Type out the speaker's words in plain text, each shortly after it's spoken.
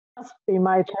Must be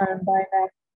my turn by now.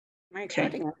 My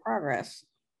recording in progress.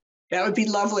 That would be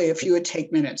lovely if you would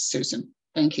take minutes, Susan.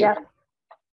 Thank you. Yeah.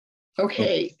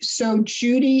 Okay, so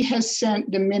Judy has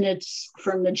sent the minutes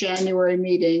from the January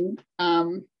meeting.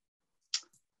 I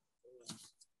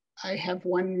have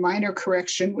one minor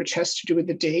correction, which has to do with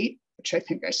the date, which I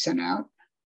think I sent out.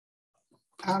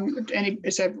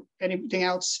 Is there anything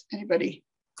else anybody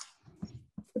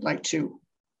would like to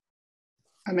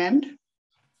amend?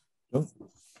 No.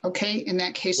 Okay, in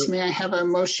that case, may I have a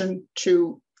motion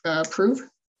to approve?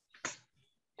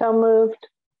 So moved.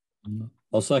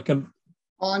 I'll second.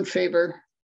 All in favor?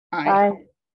 Aye.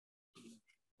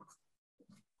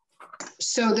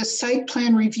 So the site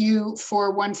plan review for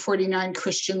 149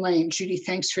 Christian Lane. Judy,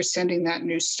 thanks for sending that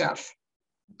new stuff.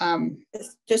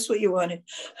 It's just what you wanted.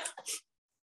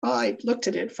 Well, I looked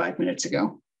at it 2 minutes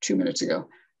ago.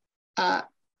 I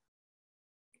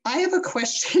have a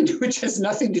question which has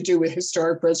nothing to do with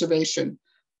historic preservation.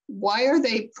 Why are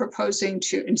they proposing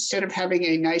to, instead of having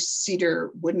a nice cedar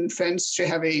wooden fence, to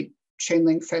have a chain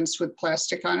link fence with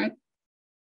plastic on it?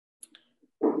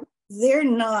 They're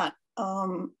not.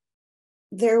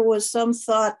 There was some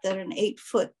thought that an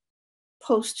 8-foot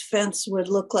post fence would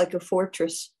look like a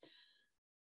fortress.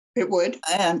 It would,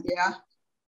 and yeah.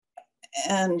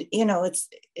 And you know,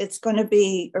 it's going to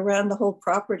be around the whole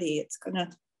property. It's going to.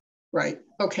 Right.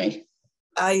 Okay.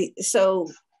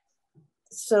 So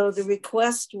the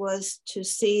request was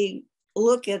to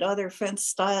look at other fence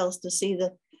styles to see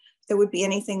that there would be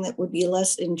anything that would be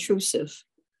less intrusive.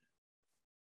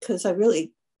 Because I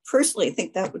really personally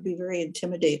think that would be very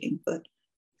intimidating, but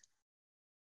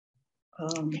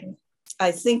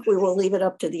I think we will leave it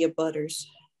up to the abutters.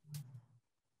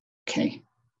 Okay.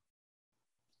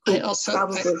 I also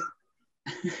probably,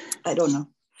 I don't know.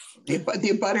 The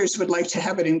abutters would like to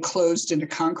have it enclosed in a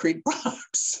concrete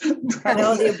box. Right?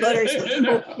 No, the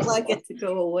abutters would like it to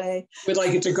go away. Would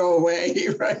like it to go away,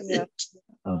 right? Yeah.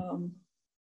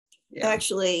 Yeah.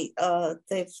 Actually,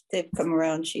 they've come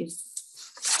around.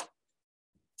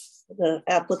 The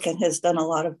applicant has done a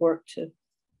lot of work to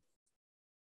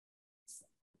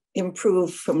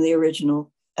improve from the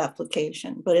original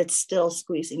application, but it's still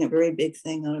squeezing a very big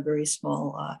thing on a very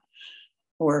small lot,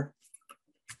 or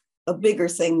a bigger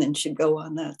thing than should go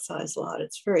on that size lot.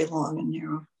 It's very long and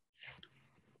narrow.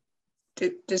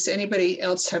 Does anybody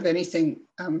else have anything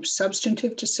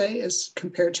substantive to say as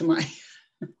compared to my?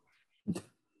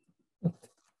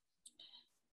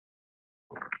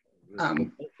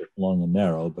 Long and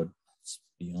narrow, but it's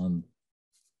beyond.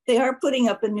 They are putting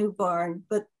up a new barn,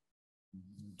 but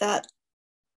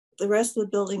the rest of the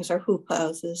buildings are hoop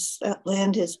houses. That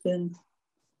land has been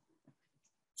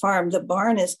farmed. The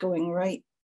barn is going right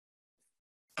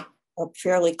up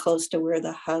fairly close to where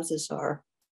the houses are.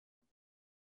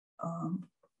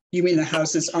 You mean the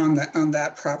houses on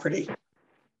that property?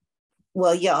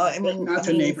 Well, yeah, I mean, not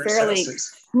the neighbors'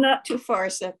 houses. Not too far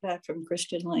set back from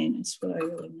Christian Lane is what I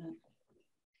really meant.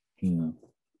 Yeah.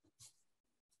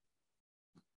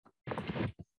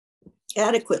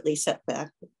 Adequately set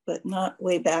back, but not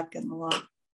way back in the lot.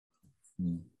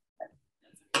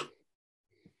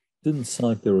 Didn't sound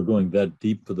like they were going that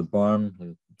deep for the barn,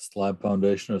 like slab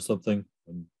foundation or something.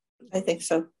 I think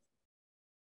so.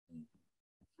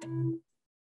 I mean,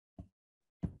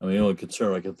 the only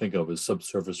concern I can think of is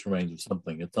subsurface remains of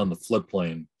something. It's on the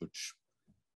floodplain, which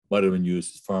might have been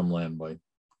used as farmland by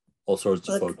all sorts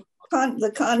of folks.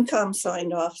 The Concom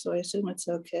signed off, so I assume it's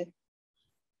okay.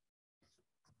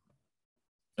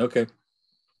 Okay.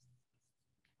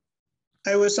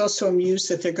 I was also amused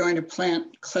that they're going to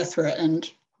plant clethra and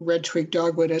red twig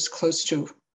dogwood as close to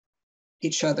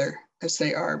each other as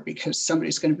they are, because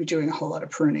somebody's going to be doing a whole lot of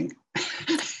pruning.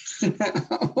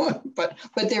 but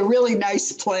they're really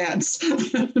nice plants.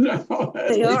 No,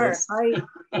 they are.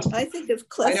 I think of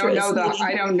clethra. I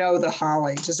don't know the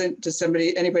holly. Does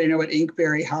anybody know what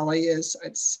inkberry holly is?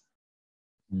 Is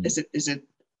it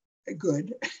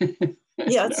good?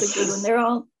 Yeah, it's a good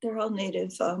one. They're all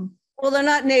native. Well, they're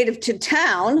not native to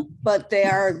town, but they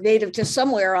are native to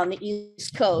somewhere on the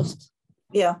East Coast.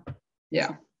 Yeah.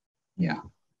 Yeah. Yeah.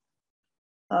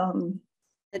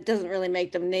 It doesn't really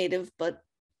make them native, but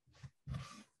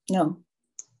no.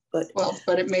 But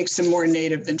it makes them more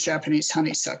native than Japanese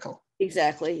honeysuckle.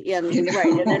 Exactly. Yeah, right.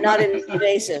 And they're not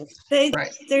invasive.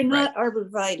 They're not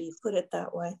arborvitae, put it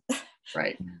that way.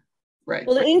 Right. Right.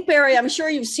 Well, the inkberry, I'm sure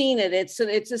you've seen it. It's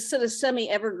a sort of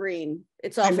semi-evergreen.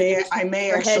 It's often I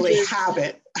may actually have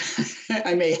it.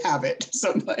 I may have it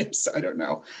sometimes. I don't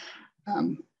know.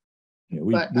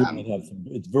 We might have some.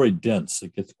 It's very dense.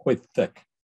 It gets quite thick.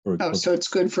 So it's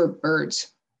good for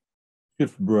birds.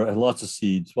 Good for birds. Lots of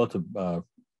seeds. Lots of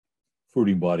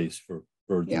fruiting bodies for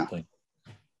birds Yeah. and things.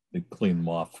 They clean them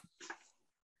off.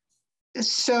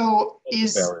 So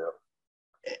is, Barrier.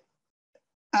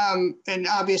 and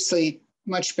obviously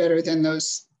much better than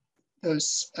those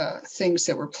things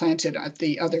that were planted at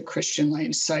the other Christian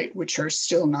Lane site, which are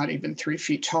still not even 3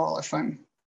 feet tall if I'm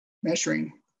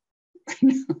measuring.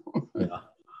 Yeah.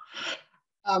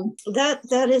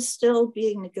 That is still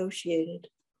being negotiated.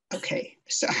 Okay,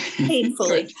 so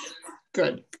Painfully.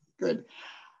 good.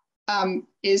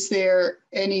 Is there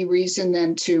any reason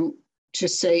then to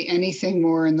say anything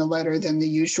more in the letter than the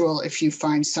usual if you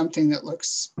find something that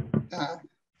looks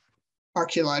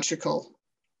archaeological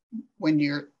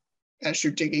as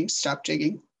you're digging, stop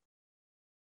digging?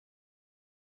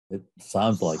 It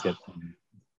sounds like it.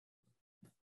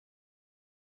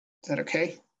 Is that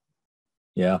okay?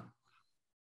 Yeah.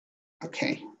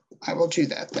 Okay, I will do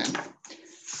that then.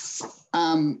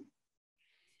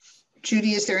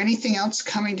 Judy, is there anything else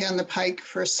coming down the pike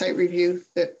for a site review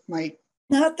that might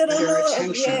Not that I get our know of.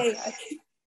 attention? Yay.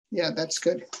 Yeah, that's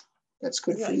good. That's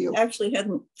good for you. I actually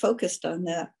hadn't focused on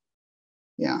that.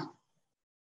 Yeah.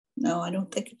 No, I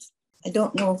don't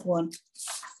know of one.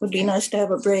 Would be nice to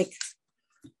have a break.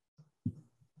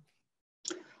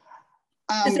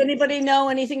 Does anybody know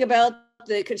anything about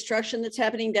the construction that's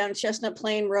happening down Chestnut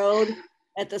Plain Road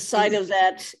at the site of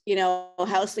that,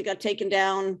 house that got taken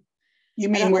down? You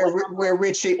mean where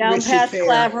Richie past Thayer,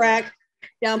 Claverack,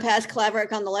 down past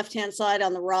Claverack on the left-hand side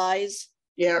on the rise?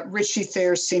 Yeah, Richie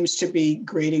Thayer seems to be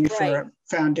grading for Right. a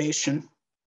foundation.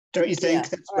 Don't you think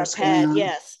that's or what's a pad, going on?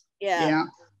 yes.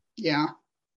 Yeah.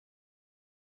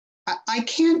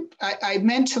 I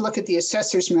meant to look at the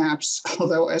assessor's maps,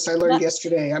 although as I learned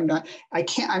yesterday, I'm not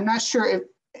sure if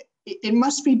it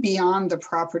must be beyond the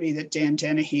property that Dan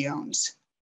Dennehy owns.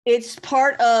 It's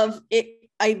part of it.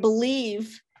 I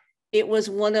believe it was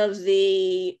one of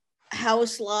the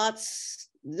house lots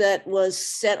that was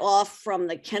set off from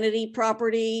the Kennedy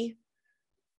property.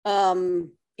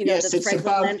 Yes, the it's Franklin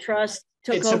above, Land Trust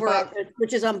took over,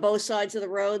 which is on both sides of the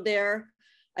road there.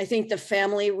 I think the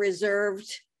family reserved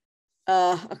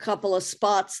a couple of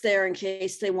spots there in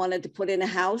case they wanted to put in a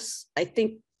house. I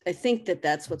think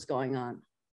that's what's going on.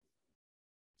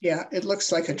 Yeah, it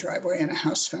looks like a driveway and a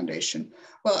house foundation.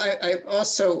 Well, I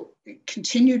also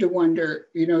continue to wonder,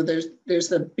 there's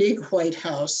the big white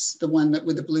house, the one that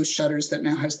with the blue shutters that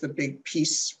now has the big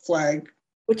peace flag.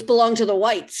 Which belonged to the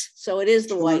Whites. So it is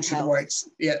the White House. The Whites.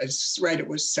 Yeah, it's right. It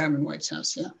was Sam and White's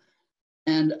house. Yeah.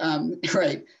 And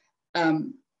right.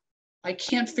 I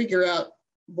can't figure out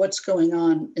what's going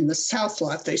on in the south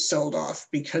lot they sold off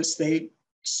because they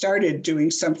started doing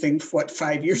something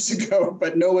 5 years ago,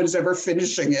 but no one's ever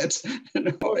finishing it.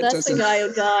 That's the guy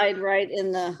who died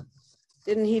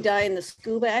didn't he die in the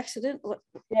scuba accident?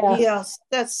 Yeah. Yes,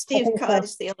 that's Steve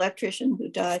Kies, the electrician who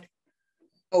died.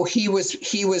 Oh, he was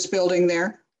building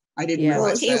there? I didn't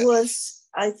realize that.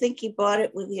 I think he bought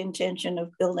it with the intention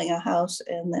of building a house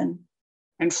and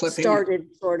flipping. Started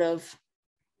sort of.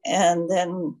 And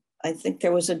then I think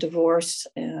there was a divorce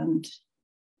and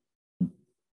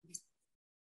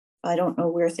I don't know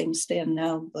where things stand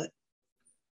now, but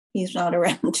he's not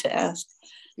around to ask.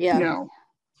 Yeah. No,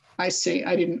 I see.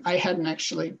 I hadn't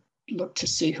actually looked to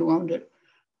see who owned it.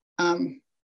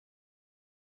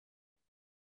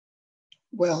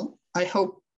 Well, I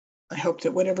hope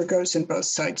that whatever goes in both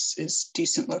sites is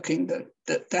decent looking.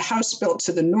 The house built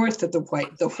to the north of the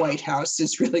White House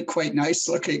is really quite nice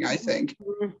looking, I think.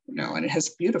 Mm-hmm. And it has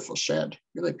a beautiful shed,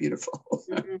 really beautiful.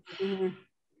 Mm-hmm.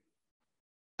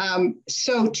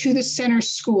 So to the center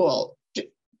school,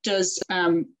 does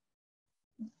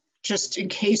just in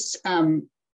case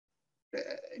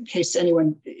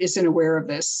anyone isn't aware of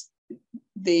this,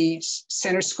 the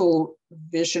Center School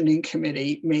Visioning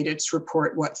Committee made its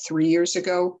report, 3 years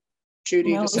ago?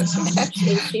 Judy, no, does that sound?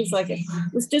 Actually, she's like, it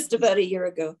was just about a year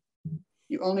ago.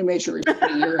 You only made your report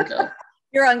a year ago.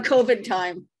 You're on COVID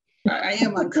time. I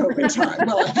am on COVID time.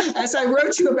 Well, as I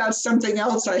wrote you about something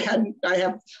else, I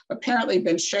have apparently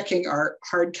been checking our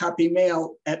hard copy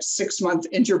mail at 6-month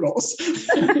intervals, which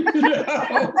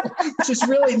is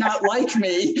really not like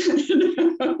me.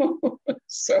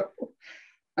 So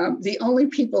the only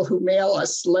people who mail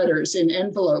us letters in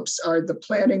envelopes are the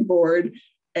planning board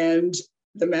and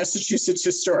the Massachusetts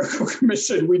Historical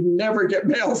Commission. We never get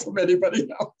mail from anybody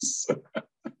else.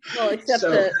 Well,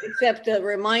 except the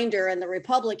Reminder and the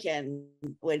Republican,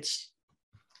 which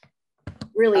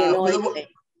really annoys me.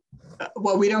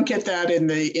 Well, we don't get that in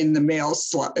the mail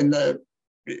slot, in the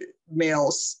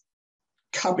mails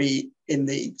cubby in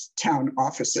the town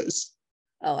offices.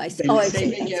 Oh, I see.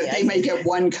 They may get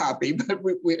one copy, but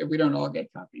we don't all get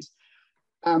copies.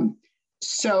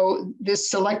 So this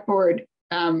select board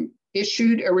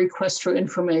issued a request for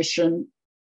information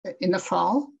in the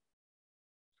fall.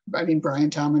 I mean, Brian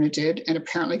Domina did, and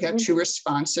apparently got 2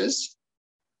 responses.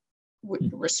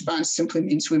 Response simply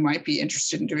means we might be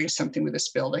interested in doing something with this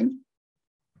building.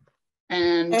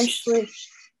 And actually,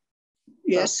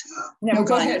 yes, no,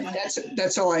 go ahead.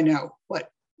 That's all I know.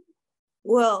 What?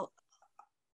 Well,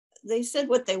 they said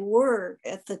what they were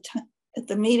at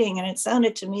the meeting, and it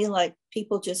sounded to me like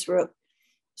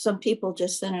some people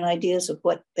just sent in ideas of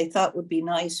what they thought would be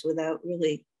nice without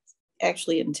really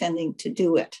actually intending to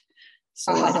do it.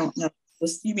 So I don't know.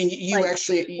 You mean you like,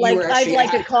 actually? Like I'd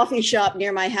like a coffee shop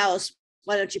near my house.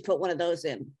 Why don't you put one of those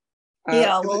in?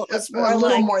 Yeah, well, it's more a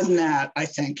little like, more than that, I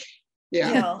think. Yeah.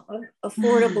 You know,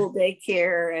 affordable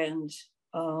daycare and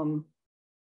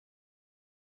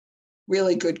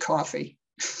really good coffee.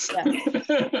 Yeah.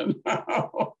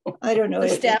 No. I don't know. The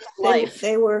staff life.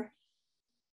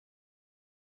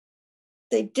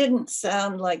 They didn't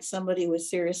sound like somebody was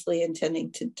seriously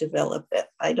intending to develop it.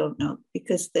 I don't know,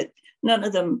 because none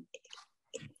of them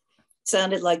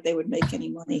sounded like they would make any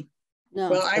money. No.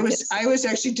 Well, I was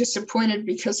actually disappointed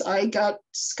because I got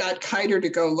Scott Kiter to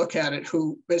go look at it,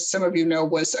 who, as some of you know,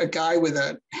 was a guy with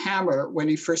a hammer when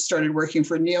he first started working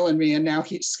for Neil and me, and now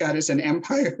Scott is an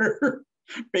empire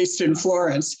based in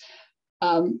Florence.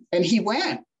 And he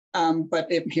went, but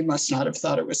he must not have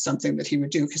thought it was something that he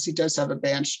would do, because he does have a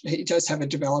bench. He does have a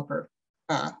development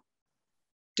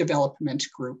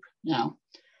group now.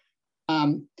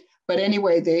 But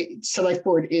anyway, the select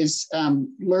board is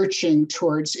lurching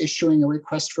towards issuing a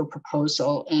request for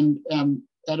proposal. And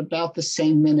at about the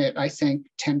same minute, I think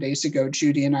 10 days ago,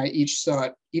 Judy and I each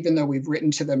thought, even though we've written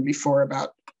to them before about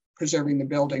preserving the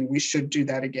building, we should do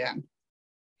that again.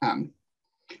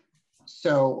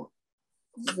 So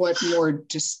what more,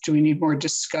 do we need more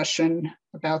discussion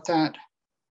about that?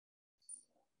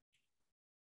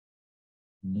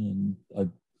 I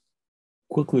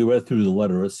quickly read through the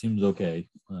letter. It seems okay.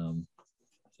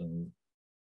 So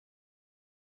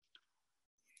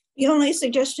The only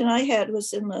suggestion I had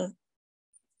was in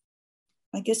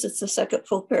I guess it's the second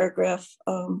full paragraph.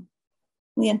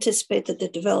 We anticipate that the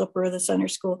developer of the center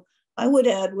school, I would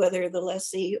add whether the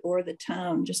lessee or the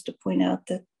town, just to point out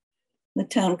that the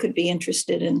town could be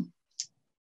interested in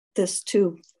this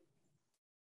too.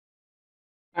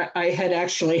 I had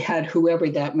actually had whoever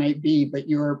that might be, but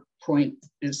your point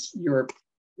is, your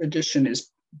addition is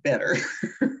better.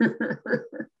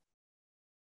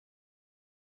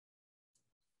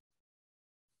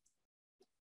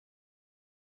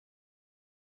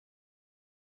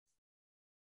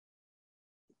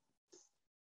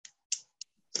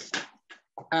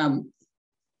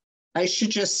 I should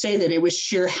just say that it was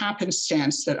sheer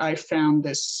happenstance that I found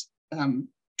this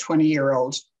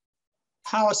 20-year-old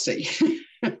policy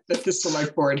that the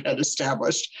select board had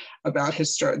established about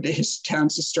the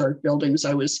town's historic buildings.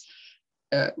 I was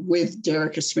with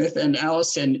Derica Smith and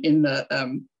Allison in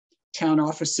the town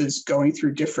offices going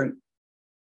through different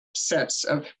sets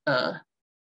of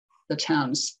the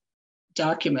town's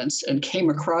documents and came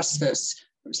across this.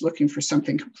 I was looking for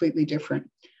something completely different.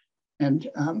 And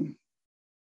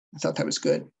I thought that was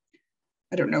good.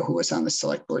 I don't know who was on the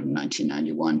select board in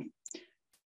 1991.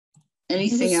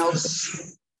 Anything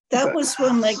else? That was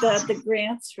when they got the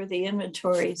grants for the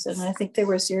inventories, and I think they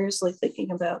were seriously thinking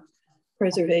about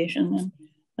preservation. And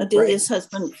Adelia's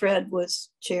husband, Fred, was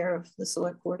chair of the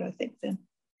select board, I think, then.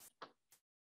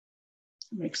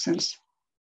 Makes sense.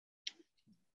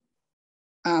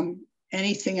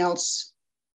 Anything else?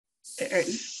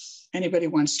 Anybody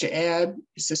wants to add?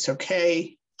 Is this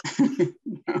okay?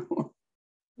 No.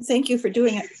 Thank you for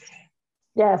doing it.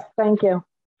 Yes, thank you.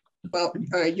 Well,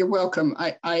 you're welcome.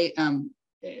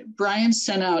 Brian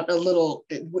sent out a little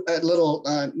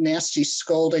nasty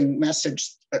scolding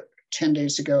message 10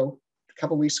 days ago, a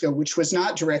couple of weeks ago, which was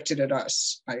not directed at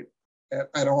us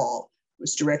at all. It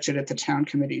was directed at the town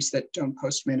committees that don't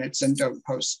post minutes and don't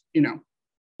post, so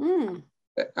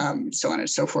on and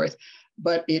so forth.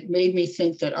 But it made me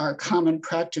think that our common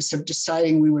practice of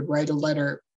deciding we would write a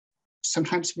letter,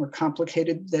 sometimes more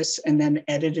complicated this, and then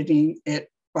editing it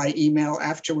by email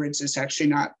afterwards is actually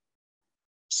not,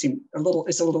 is a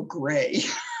little gray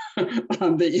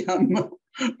on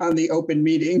the open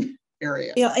meeting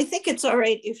area. Yeah, I think it's all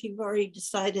right if you've already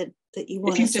decided that you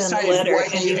want to send a letter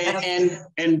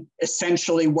and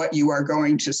essentially what you are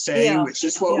going to say, which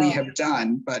is what we have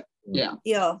done. But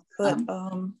but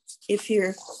if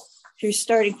you're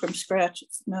starting from scratch,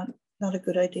 it's not a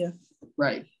good idea.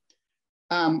 Right.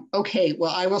 Okay,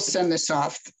 well, I will send this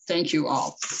off. Thank you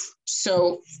all.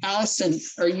 So, Allison,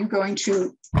 are you going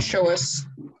to show us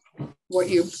what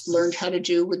you've learned how to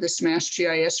do with this Mass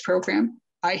GIS program.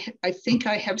 I think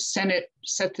I have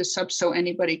set this up so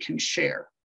anybody can share.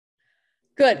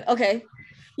 Good. Okay.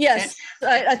 Yes,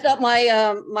 I thought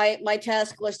my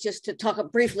task was just to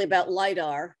talk briefly about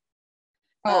LiDAR.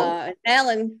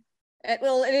 Alan,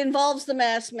 well, it involves the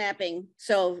mass mapping,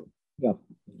 so yeah,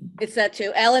 it's that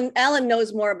too. Alan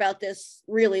knows more about this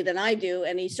really than I do,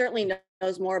 and he certainly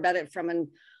knows more about it from an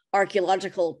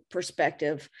archaeological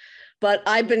perspective. But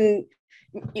I've been,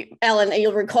 Alan,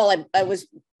 you'll recall I was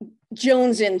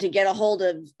jonesing to get a hold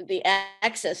of the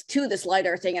access to this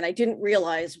LiDAR thing, and I didn't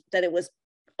realize that it was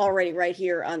already right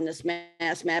here on this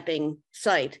mass mapping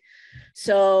site.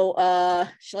 So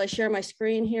shall I share my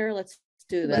screen here? Let's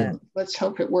do that. Let's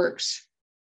hope it works.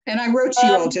 And I wrote to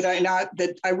you all, did I not?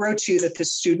 That I wrote to you that the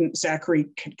student Zachary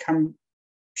could come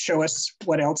show us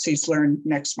what else he's learned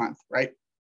next month, right?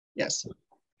 Yes.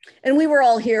 And we were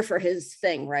all here for his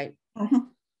thing, right?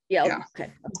 Yeah.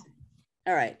 Okay.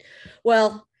 All right.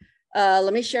 Well,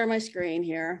 let me share my screen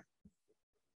here.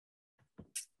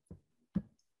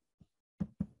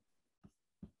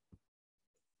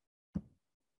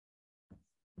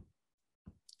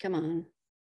 Come on.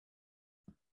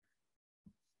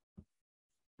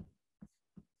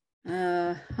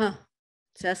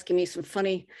 It's asking me some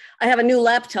funny. I have a new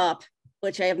laptop,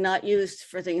 which I have not used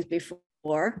for things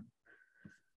before.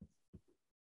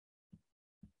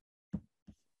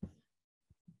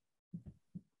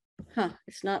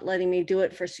 It's not letting me do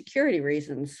it for security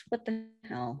reasons. What the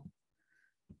hell?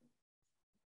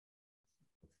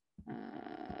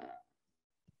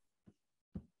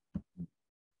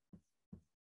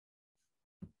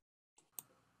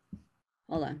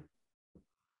 Hold on.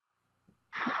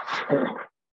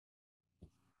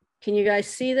 Can you guys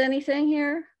see anything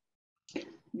here?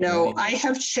 No, I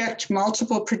have checked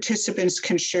multiple participants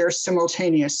can share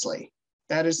simultaneously.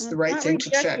 That is the right thing to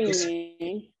check. It's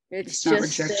not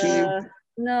just, rejecting you.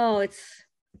 No, it's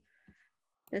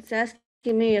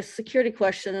asking me a security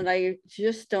question and I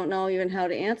just don't know even how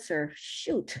to answer.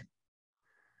 Shoot.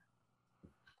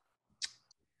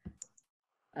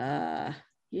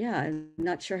 Yeah, I'm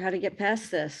not sure how to get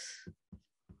past this.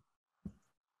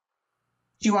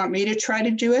 Do you want me to try to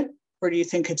do it? Or do you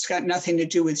think it's got nothing to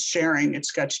do with sharing?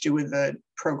 It's got to do with the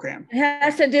program. It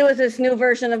has to do with this new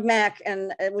version of Mac,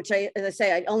 and which as I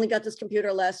say, I only got this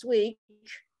computer last week.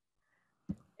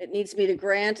 It needs me to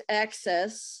grant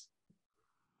access.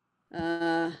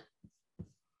 Hold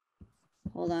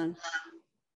on.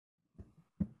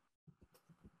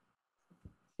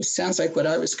 It sounds like what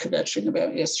I was kvetching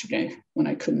about yesterday when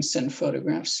I couldn't send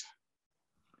photographs.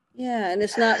 Yeah, and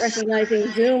it's not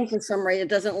recognizing Zoom for some reason. It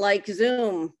doesn't like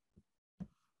Zoom.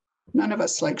 None of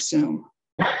us like Zoom.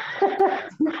 Yeah,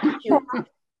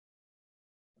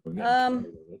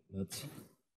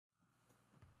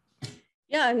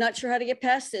 I'm not sure how to get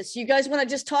past this. You guys want to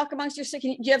just talk amongst yourselves?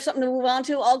 Do you have something to move on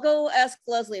to? I'll go ask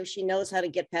Leslie if she knows how to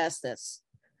get past this.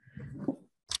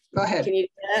 Go ahead. Can you do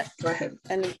that? Go ahead.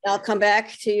 And I'll come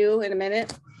back to you in a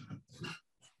minute.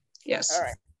 Yes. All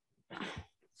right.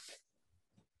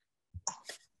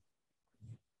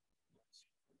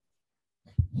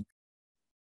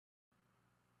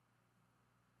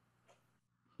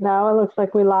 Now it looks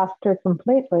like we lost her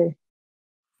completely.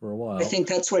 For a while. I think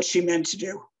that's what she meant to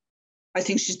do. I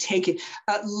think she's taking,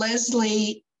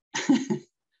 Leslie,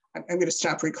 I'm going to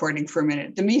stop recording for a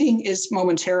minute. The meeting is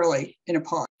momentarily in a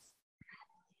pause.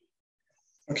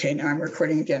 Okay, now I'm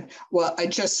recording again. Well,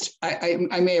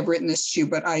 I may have written this to you,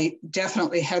 but I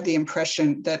definitely had the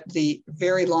impression that the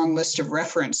very long list of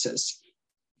references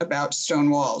about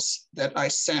stone walls that I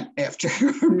sent after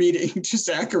our meeting to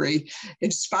Zachary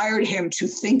inspired him to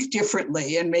think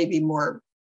differently and maybe more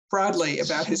broadly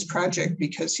about his project,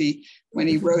 because when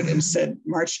he wrote and said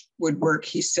March would work,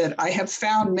 he said, I have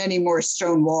found many more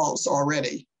stone walls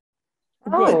already.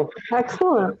 Oh,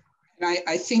 excellent. And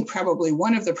I think probably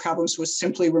one of the problems was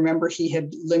simply, remember, he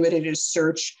had limited his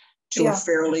search to a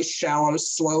fairly shallow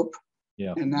slope.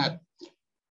 Yeah. And that,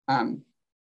 hello,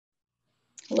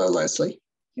 Leslie.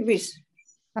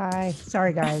 Hi,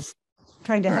 sorry guys.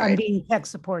 I'm being tech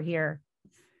support here.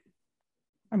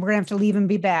 And we're gonna have to leave and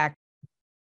be back.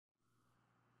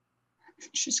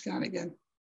 She's gone again.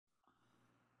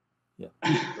 Yeah,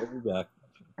 we'll be back.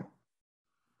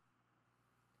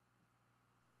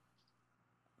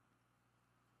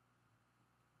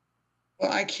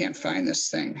 Well, I can't find this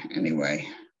thing anyway.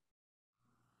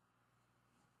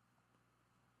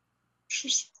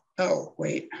 Oh,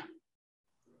 wait.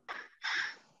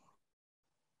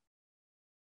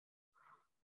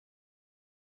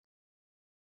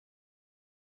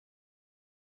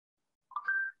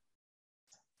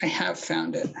 I have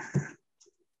found it.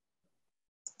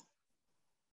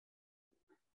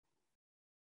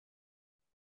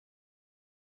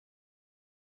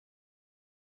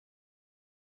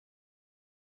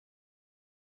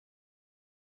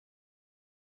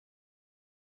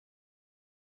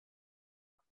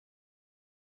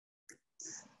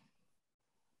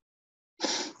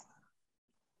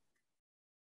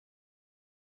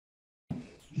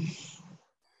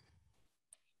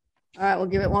 All right, we'll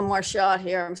give it one more shot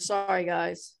here. I'm sorry,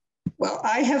 guys. Well,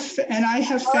 I have found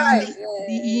right.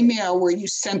 the email where you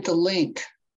sent the link.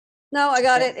 No, I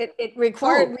got it. It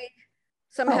required me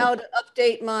somehow to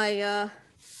update my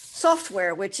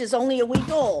software, which is only a week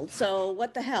old. So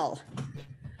what the hell?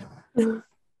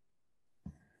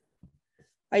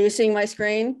 Are you seeing my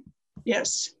screen?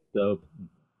 Yes. So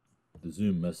the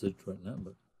Zoom message right now,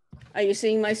 but Are you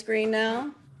seeing my screen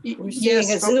now? We're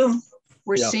seeing a Zoom.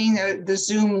 We're seeing the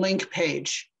Zoom link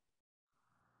page.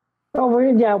 Oh,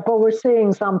 we're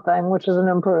seeing something, which is an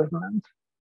improvement.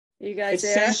 You guys It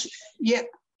there? says,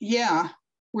 yeah.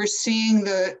 We're seeing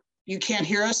you can't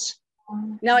hear us?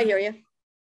 Now I hear you.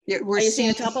 Yeah, Are you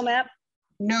seeing a topo map?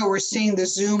 No, we're seeing the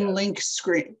Zoom link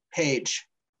screen page.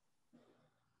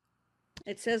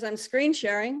 It says I'm screen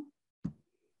sharing.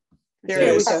 There it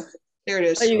is. There it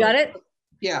is. Oh, you got it?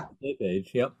 Yeah.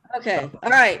 page, yep. Okay. All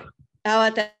right. How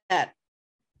about that?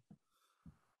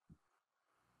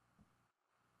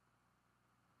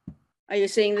 Are you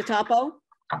seeing the topo?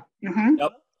 Mm-hmm.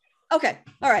 Yep. Okay.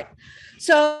 All right.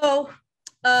 So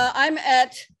I'm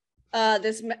at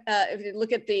this, if you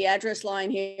look at the address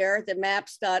line here, the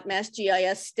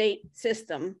maps.massgis state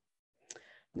system.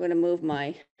 I'm going to move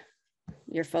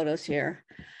your photos here.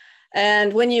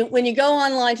 And when you go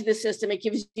online to the system, it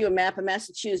gives you a map of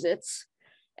Massachusetts.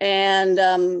 And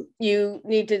you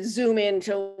need to zoom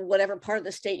into whatever part of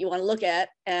the state you want to look at.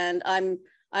 And I'm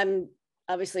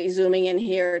obviously zooming in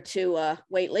here to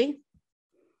Whately.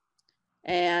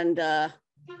 And I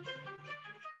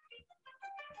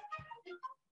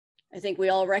think we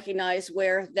all recognize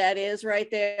where that is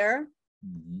right there.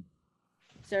 Mm-hmm.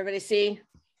 Does everybody see?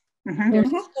 Mm-hmm.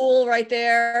 There's a school right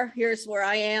there. Here's where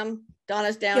I am.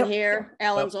 Donna's down here.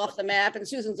 Alan's off the map and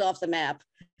Susan's off the map.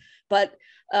 But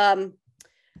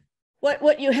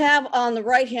what you have on the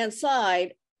right-hand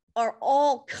side are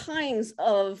all kinds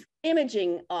of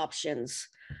imaging options,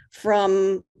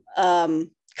 from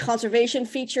conservation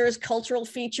features, cultural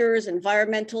features,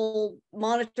 environmental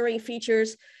monitoring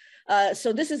features.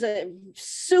 So this is a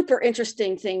super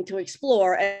interesting thing to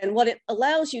explore. And what it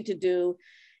allows you to do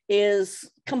is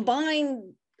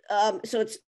combine, so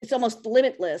it's almost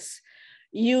limitless.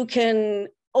 You can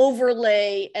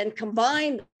overlay and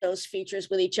combine those features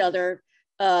with each other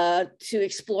to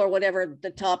explore whatever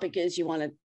the topic is you want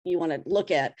to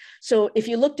look at. So if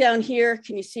you look down here,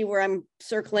 can you see where I'm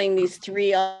circling these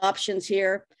three options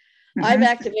here? Mm-hmm. I've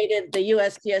activated the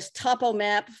USGS topo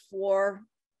map for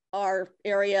our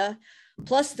area,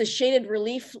 plus the shaded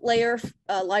relief layer,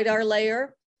 LiDAR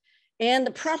layer, and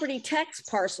the property tax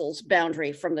parcels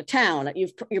boundary from the town.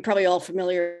 You're probably all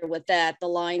familiar with that, the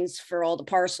lines for all the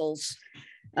parcels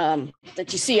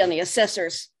that you see on the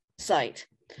assessor's site.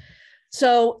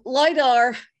 So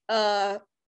LiDAR,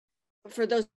 for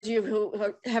those of you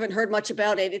who haven't heard much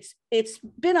about it, it's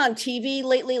been on TV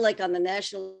lately, like on the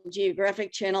National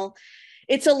Geographic Channel.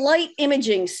 It's a light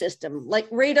imaging system. Like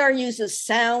radar uses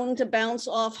sound to bounce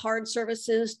off hard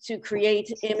surfaces to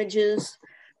create images.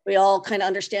 We all kind of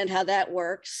understand how that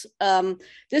works.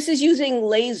 This is using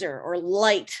laser or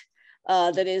light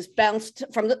that is bounced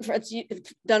from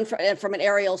it's done from an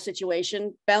aerial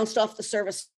situation, bounced off the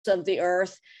surface of the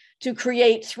earth to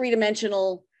create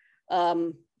three-dimensional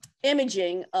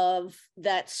imaging of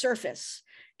that surface.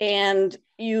 And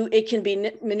it can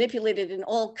be manipulated in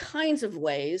all kinds of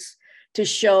ways to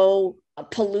show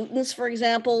pollutants, for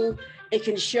example. It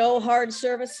can show hard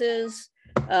surfaces.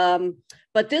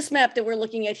 But this map that we're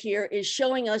looking at here is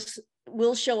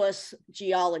will show us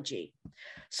geology.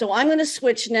 So I'm going to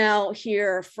switch now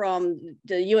here from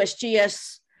the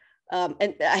USGS,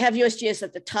 and I have USGS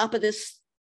at the top of this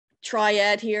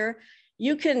triad here.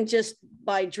 You can just,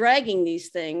 by dragging these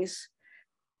things,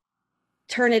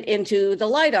 turn it into the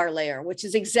LiDAR layer, which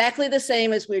is exactly the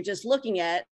same as we were just looking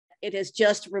at. It has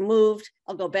just removed,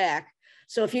 I'll go back.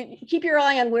 So if you keep your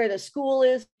eye on where the school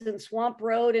is and Swamp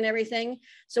Road and everything.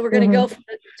 So we're going to go from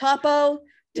the topo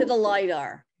to the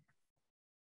LiDAR.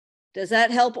 Does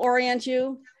that help orient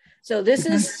you? So this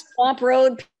is Swamp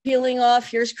Road peeling off.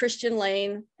 Here's Christian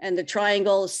Lane, and the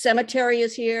triangle cemetery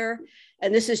is here.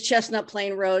 And this is Chestnut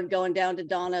Plain Road going down to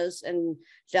Donna's and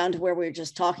down to where we were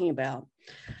just talking about.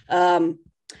 And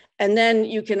then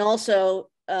you can also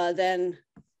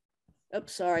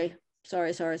oops, sorry.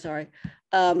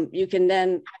 You can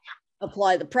then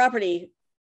apply the property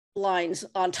lines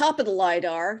on top of the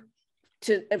LiDAR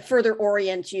to further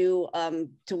orient you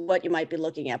to what you might be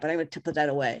looking at, but I'm going to put that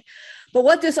away.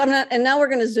 But and now we're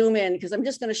going to zoom in, because I'm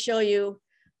just going to show you,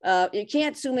 you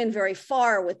can't zoom in very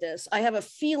far with this. I have a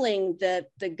feeling that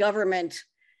the government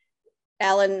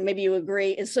Alan, maybe you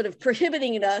agree, is sort of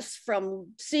prohibiting us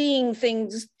from seeing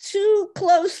things too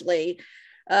closely.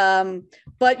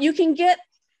 But you can get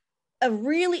a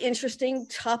really interesting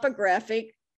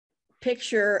topographic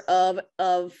picture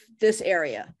of this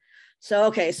area. So,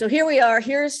 okay, so here we are.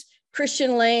 Here's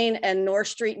Christian Lane and North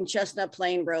Street and Chestnut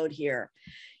Plain Road here.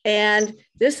 And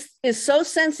this is so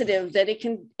sensitive that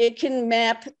it can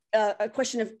map a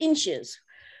question of inches.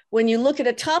 When you look at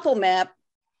a topo map,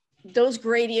 those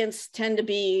gradients tend to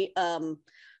be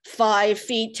 5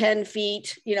 feet, 10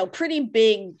 feet, you know, pretty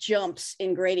big jumps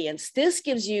in gradients. This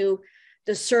gives you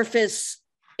the surface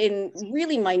in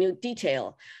really minute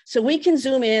detail. So we can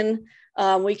zoom in,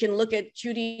 we can look at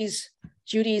Judy's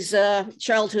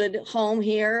childhood home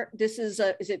here. This is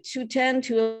it 210,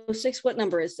 206? What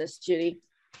number is this, Judy?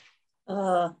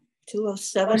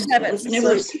 207.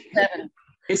 207.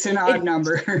 It's an odd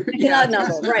number. It's an odd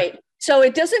number, right. So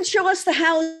it doesn't show us the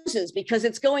houses because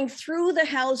it's going through the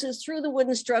houses, through the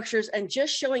wooden structures and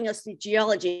just showing us the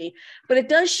geology, but it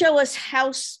does show us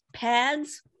house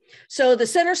pads. So the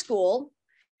center school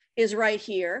is right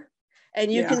here.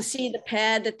 And you can see the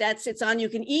pad that sits on. You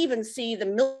can even see the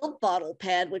milk bottle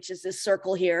pad, which is this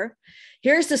circle here.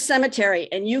 Here's the cemetery,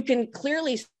 and you can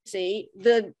clearly see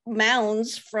the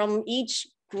mounds from each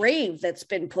grave that's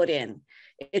been put in.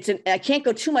 I can't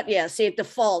go too much. Yeah, see, it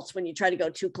defaults when you try to go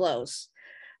too close.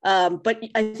 But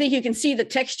I think you can see the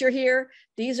texture here.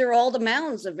 These are all the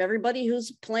mounds of everybody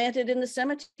who's planted in the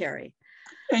cemetery.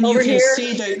 And over you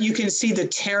can here, see the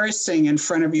terracing in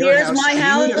front of your here's house my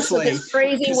house beautifully. with this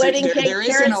crazy wedding cake there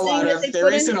isn't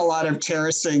a lot of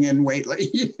terracing in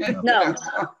Whately. No,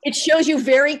 it shows you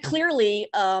very clearly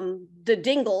the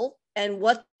dingle and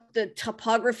what the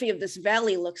topography of this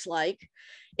valley looks like.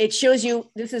 It shows you,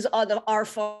 this is our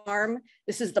farm.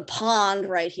 This is the pond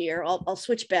right here. I'll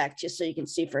switch back just so you can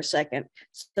see for a second.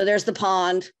 So there's the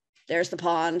pond. There's the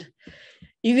pond.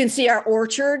 You can see our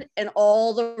orchard and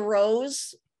all the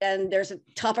rows, and there's a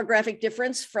topographic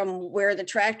difference from where the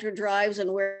tractor drives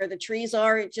and where the trees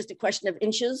are. It's just a question of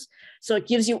inches. So it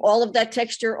gives you all of that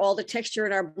texture, all the texture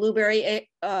in our blueberry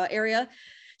area.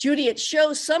 Judy, it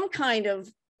shows some kind of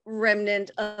remnant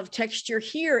of texture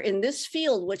here in this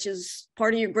field, which is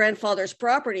part of your grandfather's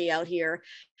property out here,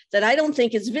 that I don't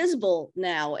think is visible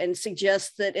now, and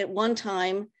suggests that at one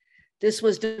time this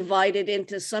was divided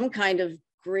into some kind of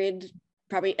grid,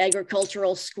 probably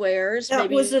agricultural squares. That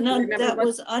was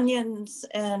onions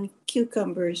and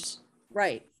cucumbers.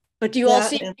 Right. But do you all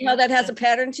see how that has a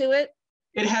pattern to it?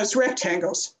 It has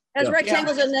rectangles. It has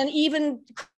rectangles, and then even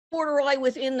corduroy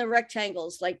within the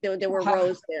rectangles, like there were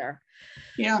rows there.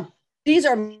 Yeah. These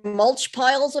are mulch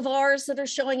piles of ours that are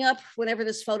showing up whenever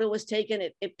this photo was taken.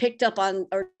 It picked up on,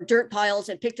 or dirt piles,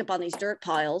 it picked up on these dirt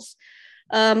piles.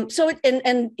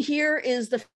 And here is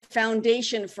the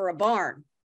foundation for a barn.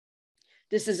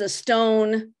 This is a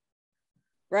stone,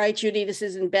 right, Judy? This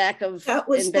is in back of that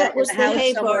was the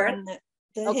hay barn,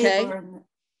 hay barn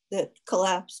that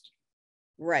collapsed.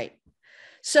 Right.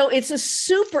 So it's a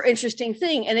super interesting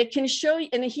thing, and it can show you,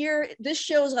 and here, this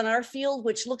shows on our field,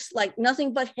 which looks like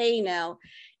nothing but hay now.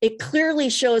 It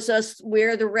clearly shows us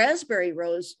where the raspberry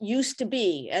rows used to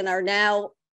be and are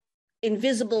now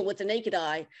invisible with the naked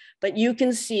eye, but you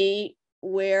can see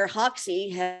where Hoxie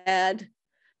had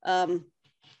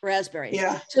raspberries.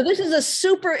 Yeah. So this is a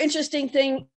super interesting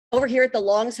thing. Over here at the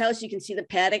Long's house, you can see the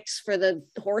paddocks for the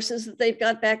horses that they've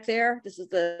got back there. This is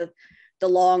the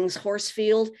Long's horse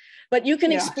field, but you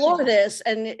can explore this.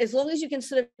 And as long as you can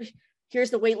sort of,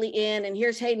 here's the Whately Inn and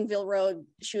here's Haydenville Road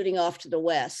shooting off to the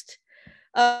west.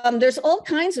 There's all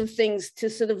kinds of things to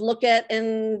sort of look at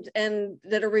and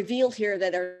that are revealed here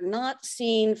that are not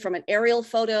seen from an aerial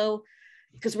photo,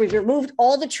 because we've removed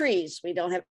all the trees. We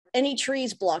don't have any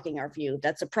trees blocking our view.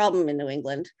 That's a problem in New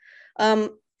England.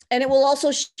 And it will also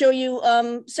show you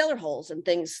cellar holes and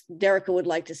things. Derica would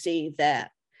like to see that.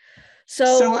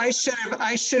 So I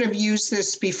should have used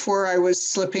this before I was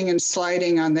slipping and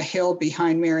sliding on the hill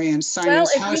behind Marianne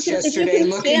Simon's house yesterday,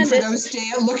 looking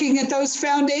at those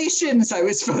foundations I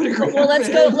was photographing.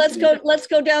 Well, let's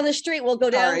go down the street. We'll go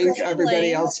down. Sorry,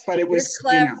 everybody else, but it was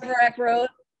Claverack Road.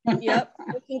 Yep,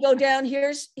 we can go down.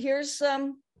 Here's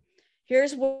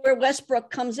where Westbrook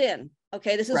comes in.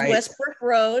 Okay, this is Westbrook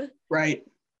Road. Right.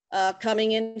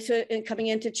 Coming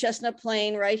into Chestnut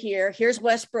Plain right here. Here's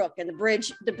Westbrook, and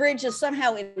the bridge is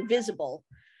somehow invisible.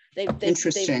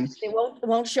 Interesting. They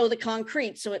won't show the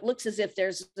concrete, so it looks as if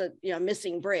there's a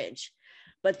missing bridge.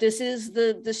 But this is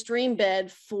the stream bed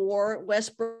for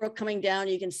Westbrook coming down.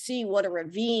 You can see what a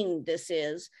ravine this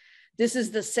is. This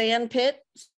is the sand pit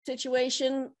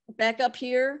situation back up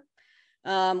here.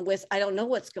 with, I don't know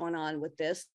what's going on with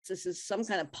this. This is some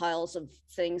kind of piles of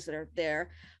things that are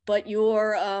there, but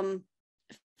your I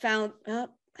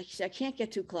can't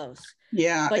get too close.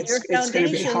 Yeah, but your it's going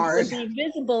to be hard. would be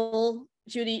visible,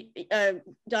 Judy,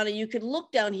 Donna, you could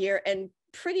look down here and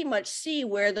pretty much see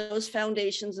where those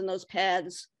foundations and those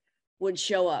pads would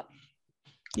show up.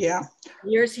 Yeah.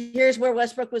 Here's where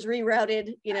Westbrook was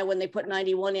rerouted. You know, when they put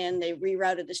 91 in, they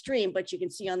rerouted the stream, but you can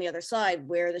see on the other side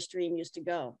where the stream used to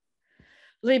go.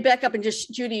 Let me back up and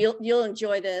just, Judy, you'll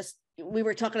enjoy this. We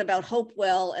were talking about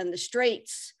Hopewell and the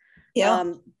Straits. Yeah.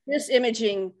 This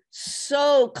imaging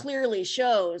so clearly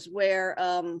shows where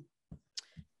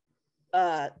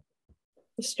the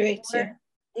Straits.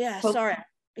 Yeah, Hope. sorry.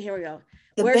 Here we go.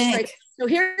 The Where's bank. Straits? So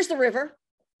here's the river.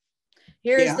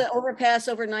 Here's Yeah. the overpass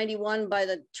over 91 by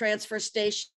the transfer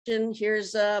station.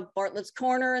 Here's Bartlett's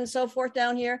Corner and so forth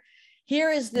down here.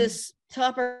 Here is this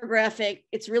topographic,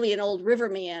 it's really an old river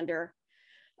meander.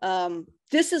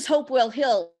 This is Hopewell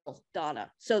Hill,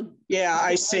 Donna. So Yeah,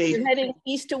 I see. you're heading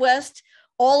east to west.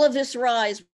 All of this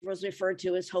rise was referred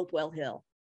to as Hopewell Hill.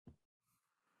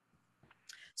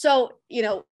 So, you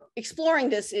know, exploring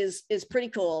this is pretty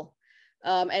cool.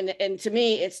 And to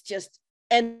me, it's just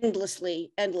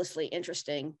endlessly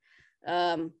interesting.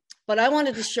 But I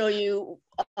wanted to show you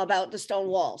about the stone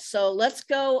walls. So let's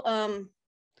go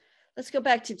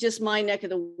back to just my neck of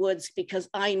the woods because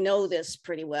I know this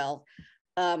pretty well.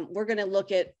 We're going to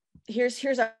look at,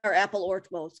 here's our apple orchard.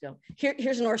 Well, let's go.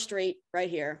 Here's North Street right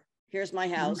here. Here's my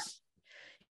house.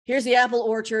 Here's the apple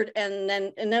orchard. And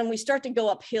then we start to go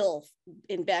uphill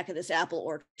in back of this apple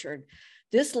orchard.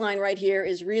 This line right here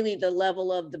is really the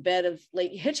level of the bed of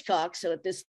Lake Hitchcock. So at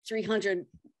this 300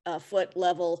 foot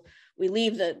level, we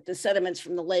leave the sediments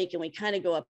from the lake and we kind of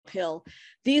go uphill.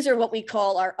 These are what we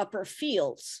call our upper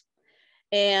fields.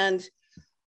 And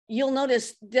you'll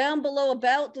notice down below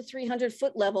about the 300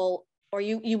 foot level, or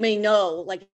you may know,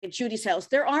 like at Judy's house,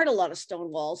 there aren't a lot of stone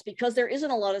walls because there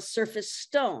isn't a lot of surface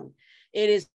stone. It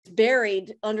is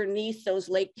buried underneath those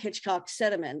Lake Hitchcock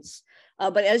sediments.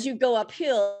 But as you go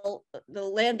uphill, the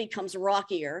land becomes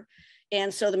rockier.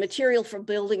 And so the material for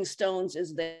building stones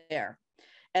is there.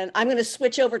 And I'm going to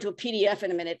switch over to a PDF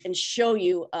in a minute and show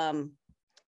you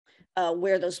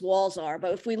where those walls are.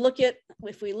 But if we look at,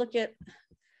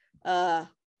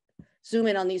 zoom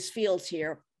in on these fields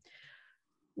here,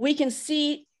 we can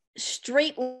see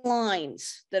straight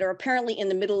lines that are apparently in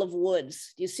the middle of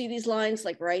woods. Do you see these lines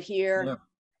like right here? Yeah.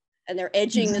 And they're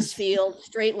edging this field,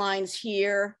 straight lines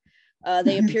here.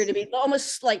 They appear to be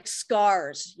almost like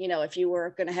scars, you know, if you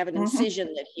were going to have an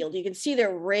incision that healed. You can see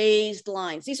they're raised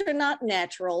lines. These are not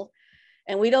natural.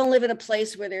 And we don't live in a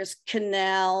place where there's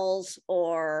canals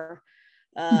or,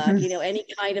 you know, any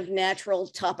kind of natural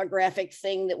topographic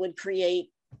thing that would create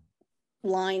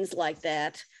lines like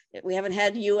that. We haven't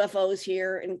had UFOs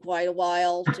here in quite a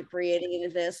while to create any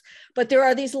of this, but there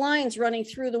are these lines running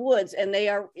through the woods, and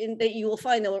you will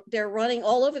find they're running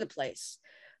all over the place.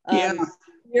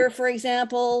 Here, for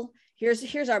example,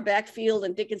 here's our backfield,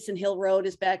 and Dickinson Hill Road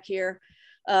is back here.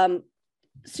 So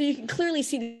you can clearly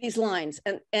see these lines,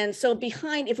 and so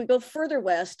behind, if we go further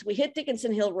west, we hit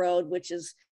Dickinson Hill Road, which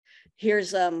is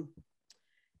here's the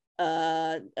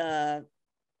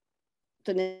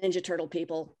Ninja Turtle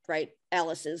people, right?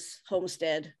 Alice's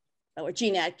homestead, or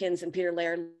Gene Atkins and Peter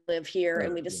Laird live here,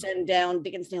 and we descend down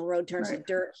Dickinson Hill Road, turns to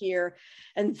dirt here.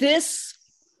 And this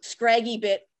scraggy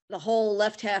bit, the whole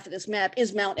left half of this map,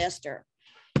 is Mount Esther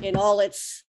in all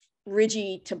its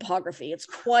ridgy topography. It's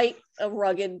quite a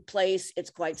rugged place. It's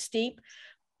quite steep.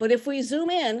 But if we zoom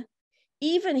in,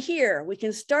 even here, we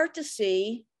can start to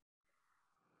see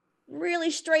really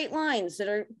straight lines that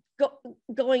are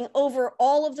going over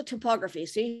all of the topography.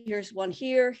 See, here's one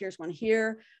here, here's one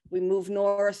here. We move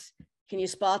north. Can you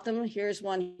spot them? Here's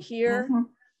one here.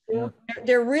 Yeah.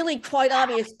 They're really quite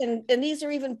obvious. And these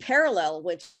are even parallel,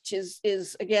 which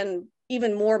is again,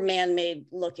 even more man-made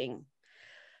looking.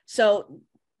 So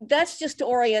that's just to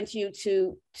orient you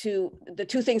to the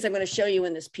two things I'm going to show you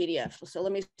in this PDF. So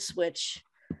let me switch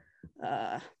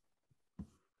to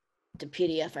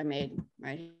PDF I made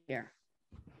right here.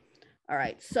 All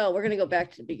right, so we're going to go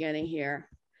back to the beginning here.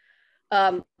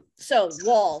 So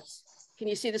walls. Can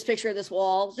you see this picture of this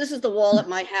wall? This is the wall at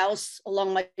my house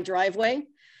along my driveway.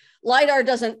 LiDAR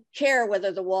doesn't care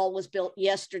whether the wall was built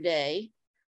yesterday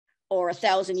or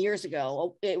 1,000 years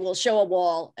ago. It will show a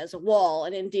wall as a wall,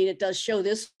 and indeed it does show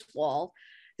this wall.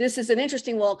 This is an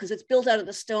interesting wall because it's built out of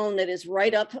the stone that is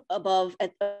right up above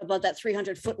that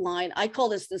 300-foot line. I call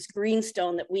this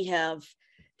greenstone that we have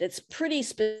that's pretty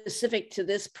specific to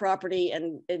this property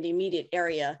and the immediate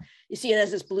area. You see it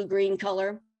has this blue-green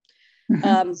color.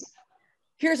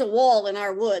 here's a wall in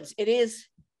our woods. It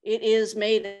is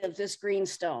made of this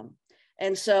greenstone.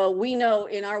 And so we know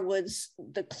in our woods,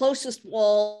 the closest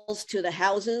walls to the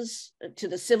houses, to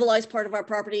the civilized part of our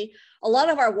property, a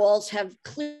lot of our walls have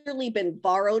clearly been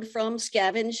borrowed from,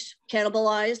 scavenged,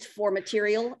 cannibalized for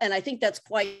material. And I think that's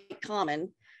quite common.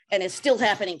 And it's still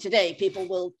happening today. People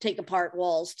will take apart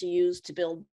walls to use to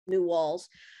build new walls.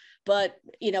 But,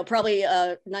 you know, probably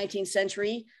 19th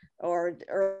century or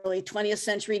early 20th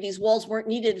century, these walls weren't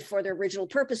needed for their original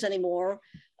purpose anymore.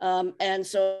 And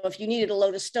so if you needed a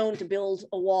load of stone to build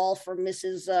a wall for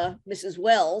Mrs.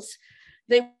 Wells,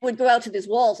 they would go out to these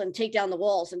walls and take down the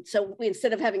walls. And so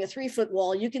instead of having a 3-foot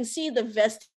wall, you can see the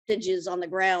vestiges on the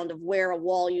ground of where a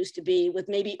wall used to be, with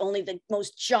maybe only the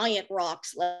most giant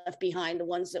rocks left behind, the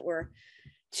ones that were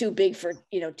too big for,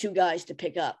 you know, 2 guys to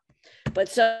pick up. But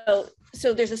so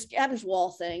there's a scavenged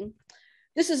wall thing.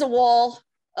 This is a wall.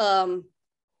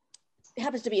 It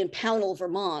happens to be in Pownell,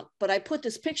 Vermont, but I put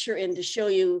this picture in to show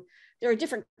you there are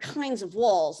different kinds of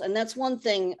walls. And that's one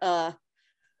thing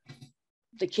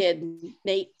the kid,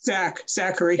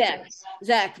 Zachary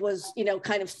was, you know,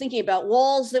 kind of thinking about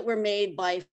walls that were made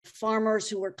by farmers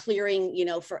who were clearing, you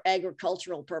know, for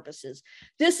agricultural purposes.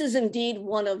 This is indeed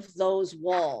one of those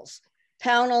walls.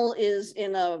 Pownell is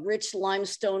in a rich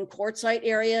limestone quartzite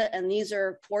area, and these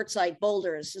are quartzite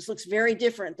boulders. This looks very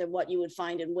different than what you would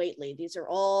find in Whately. These are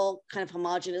all kind of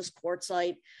homogeneous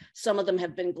quartzite. Some of them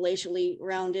have been glacially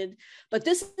rounded, but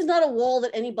this is not a wall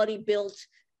that anybody built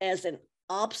as an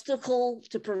obstacle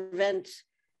to prevent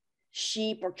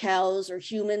sheep or cows or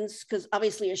humans, because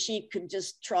obviously a sheep could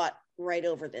just trot right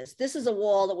over this. This is a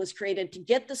wall that was created to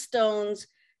get the stones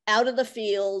out of the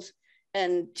field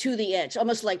and to the edge,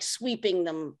 almost like sweeping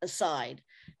them aside,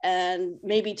 and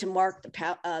maybe to mark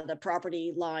the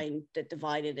property line that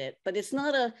divided it. But it's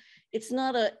not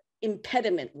a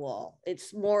impediment wall.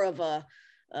 It's more of a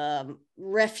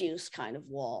refuse kind of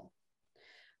wall.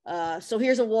 So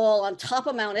here's a wall on top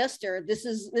of Mount Esther. This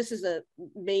is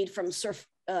made from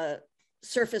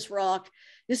surface rock.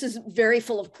 This is very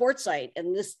full of quartzite,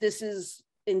 and this is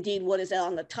indeed what is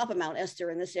on the top of Mount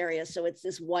Esther in this area. So it's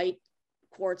this white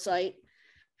quartzite.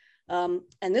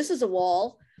 And this is a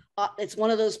wall. It's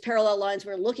one of those parallel lines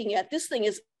we're looking at. This thing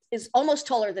is almost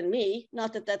taller than me.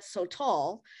 Not that that's so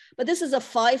tall, but this is a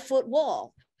 5-foot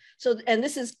wall. So, and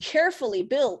this is carefully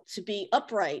built to be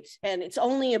upright, and it's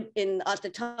only at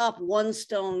the top 1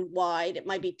 stone wide. It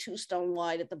might be 2 stone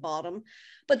wide at the bottom,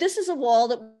 but this is a wall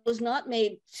that was not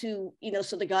made to, you know,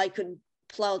 so the guy could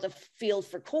plow the field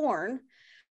for corn.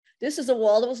 This is a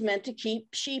wall that was meant to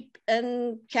keep sheep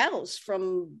and cows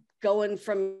from going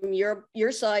from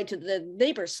your side to the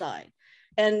neighbor's side.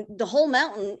 And the whole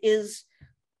mountain is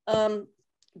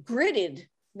gridded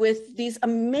with these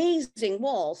amazing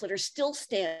walls that are still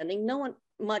standing. No one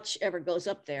much ever goes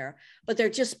up there, but they're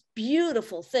just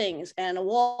beautiful things. And a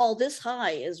wall this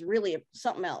high is really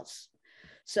something else.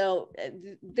 So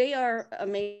they are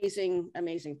amazing,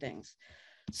 amazing things.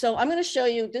 So I'm going to show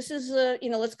you, this is a, you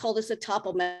know, let's call this a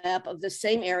topo map of the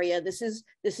same area. This is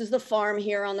the farm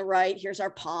here on the right. Here's our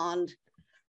pond.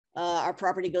 Our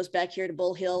property goes back here to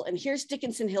Bull Hill, and here's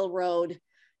Dickinson Hill Road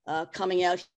coming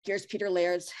out. Here's Peter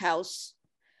Laird's house.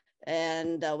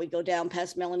 And we go down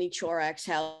past Melanie Chorak's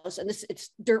house, and it's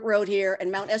dirt road here,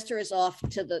 and Mount Esther is off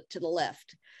to the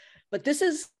left. But this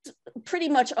is pretty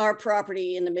much our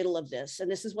property in the middle of this. And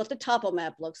this is what the topo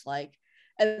map looks like.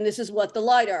 And this is what the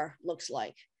LiDAR looks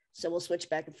like. So we'll switch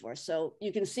back and forth. So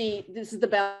you can see, this is the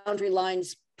boundary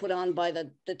lines put on by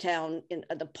the town in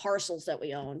the parcels that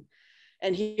we own.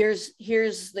 And here's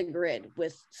the grid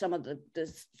with some of the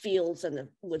fields and the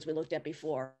woods we looked at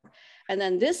before. And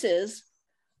then this is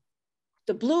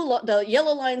the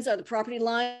yellow lines are the property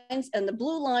lines, and the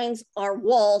blue lines are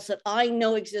walls that I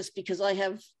know exist because I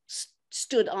have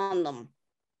stood on them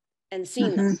and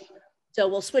seen them. So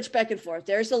we'll switch back and forth.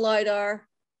 There's the LiDAR,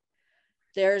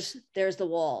 there's the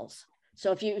walls.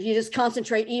 So if you just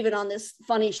concentrate even on this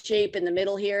funny shape in the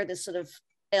middle here, this sort of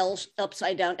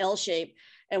upside down L shape,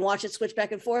 and watch it switch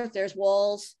back and forth, there's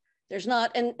walls, there's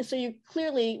not. And so you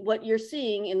clearly, what you're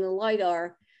seeing in the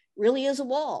LiDAR really is a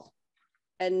wall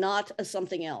and not a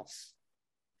something else.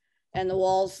 And the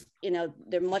walls, you know,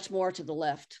 they're much more to the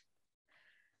left.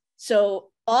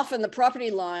 So often the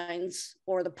property lines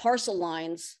or the parcel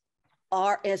lines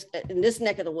are, as in this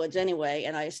neck of the woods anyway,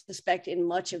 and I suspect in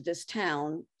much of this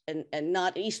town, and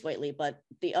not East Whately, but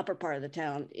the upper part of the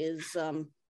town, is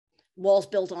walls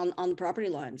built on the property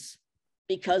lines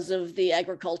because of the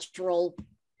agricultural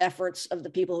efforts of the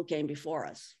people who came before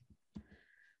us.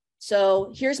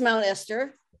 So here's Mount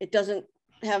Esther. It doesn't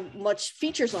have much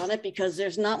features on it because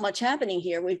there's not much happening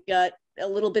here. We've got a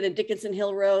little bit of Dickinson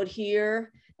Hill Road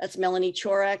here. That's Melanie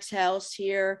Chorak's house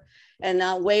here. And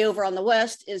now way over on the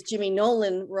west is Jimmy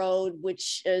Nolan Road,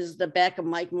 which is the back of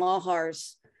Mike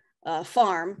Mahar's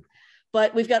farm.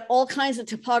 But we've got all kinds of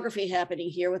topography happening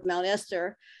here with Mount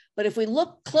Esther. But if we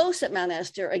look close at Mount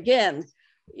Esther, again,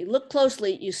 you look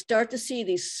closely, you start to see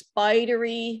these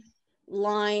spidery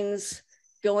lines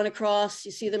going across.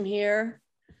 You see them here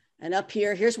and up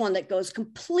here. Here's one that goes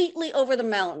completely over the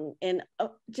mountain in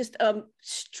just a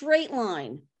straight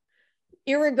line.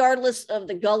 Irregardless of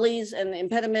the gullies and the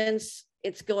impediments,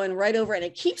 it's going right over and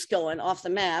it keeps going off the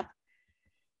map.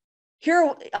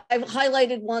 Here, I've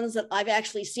highlighted ones that I've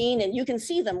actually seen, and you can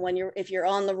see them when if you're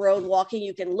on the road walking,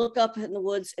 you can look up in the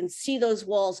woods and see those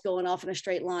walls going off in a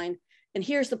straight line. And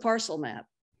here's the parcel map.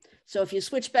 So if you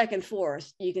switch back and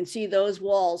forth, you can see those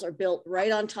walls are built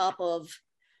right on top of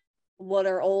what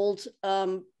are old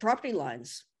property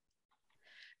lines.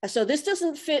 So this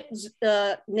doesn't fit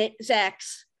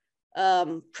Zach's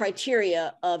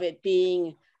criteria of it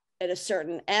being at a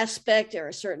certain aspect or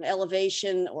a certain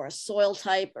elevation or a soil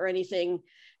type or anything.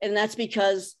 And that's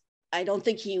because I don't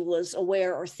think he was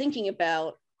aware or thinking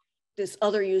about this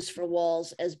other use for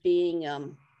walls as being,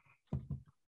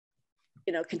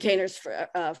 containers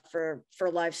for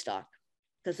livestock,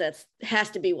 because that's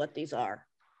has to be what these are.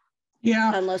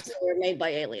 Yeah. Unless they were made by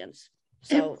aliens.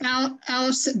 So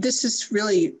Alice, this is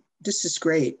great.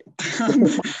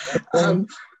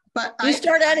 But you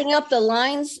start adding up the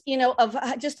lines, of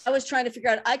just, I was trying to figure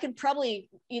out, I could probably,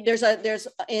 there's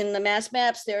in the mass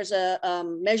maps, there's a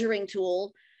measuring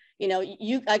tool,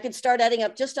 I could start adding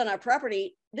up just on our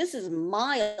property. This is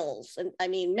miles. And I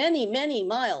mean, many, many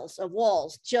miles of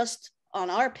walls just on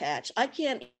our patch. I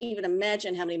can't even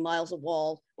imagine how many miles of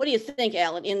wall. What do you think,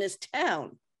 Alan, in this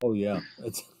town? Oh yeah.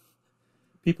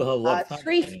 People have a lot of time.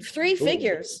 Three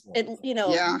figures,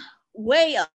 yeah.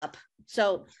 Way up.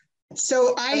 So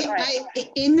I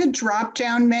in the drop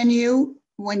down menu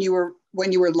when you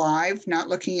were live, not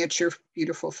looking at your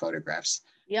beautiful photographs.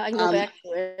 Yeah, I can go back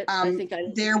to it. I think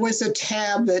there was a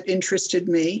tab that interested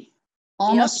me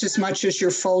almost as much as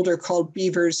your folder called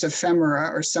Beaver's Ephemera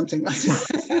or something like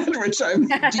that, which I'm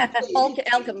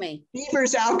alchemy.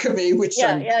 Beaver's Alchemy, which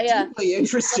I'm deeply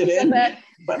interested in.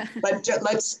 But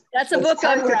that's a book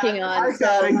I'm working on.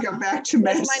 So and go back to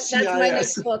Mass. That's my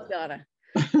next book, Donna.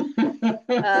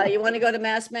 You want to go to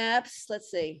Mass Maps?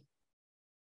 Let's see.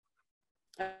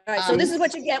 All right, so this is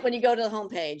what you get when you go to the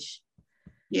homepage.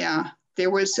 Yeah,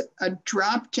 there was a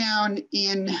drop down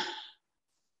in,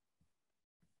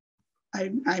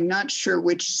 I'm not sure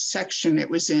which section it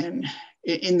was in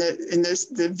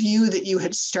the view that you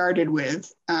had started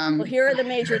with. Well, here are the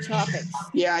major topics.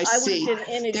 Yeah, I see.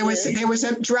 There was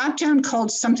a drop down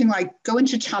called something like go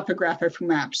into topographic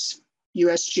maps.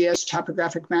 USGS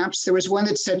topographic maps. There was one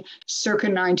that said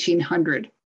circa 1900.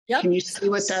 Yep. Can you see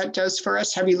what that does for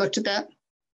us? Have you looked at that?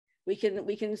 We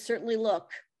can certainly look.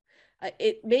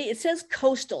 It says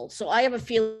coastal, so I have a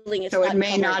feeling it's. So it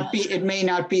may not be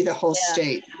the whole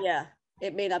state. Yeah,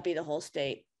 it may not be the whole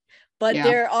state, but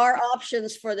there are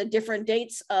options for the different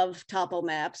dates of topo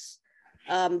maps.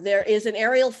 There is an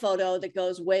aerial photo that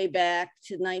goes way back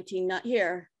to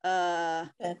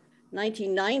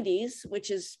 1990s, which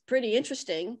is pretty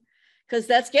interesting because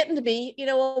that's getting to be,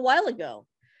 a while ago.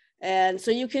 And so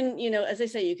you can, as I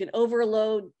say, you can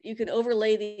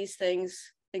overlay these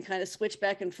things and kind of switch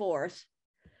back and forth.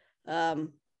 But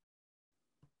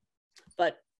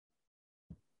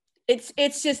it's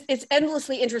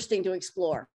endlessly interesting to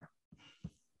explore.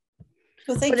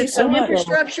 Well, thank you so much.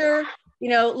 Infrastructure,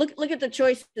 look at the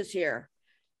choices here.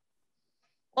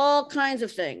 All kinds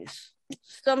of things.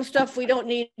 Some stuff we don't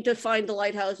need to find the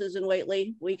lighthouses in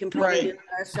Whately. We can probably do it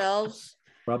ourselves.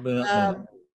 Probably not.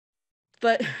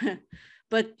 But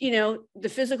the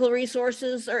physical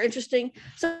resources are interesting.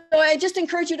 So I just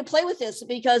encourage you to play with this,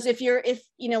 because if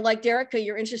like Derica,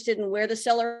 you're interested in where the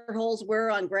cellar holes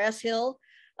were on Grass Hill,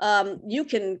 you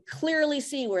can clearly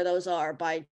see where those are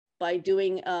by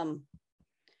doing the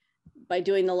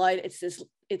light. It's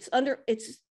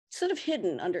sort of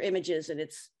hidden under images, and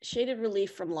it's shaded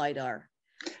relief from LiDAR.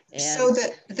 And so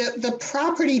the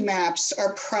property maps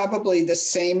are probably the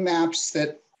same maps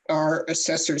that our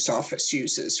assessor's office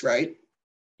uses, right?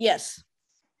 Yes.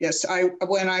 Yes,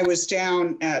 when I was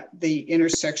down at the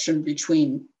intersection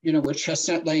between, where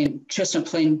Chestnut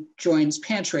Plain joins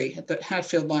Pantry at the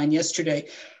Hatfield line yesterday,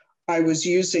 I was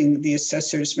using the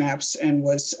assessor's maps and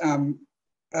was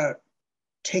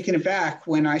taken aback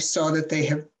when I saw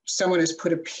that someone has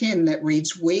put a pin that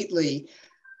reads Whately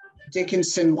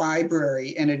Dickinson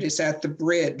Library, and it is at the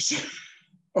bridge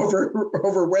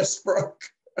over Westbrook.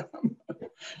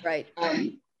 Right.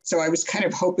 So I was kind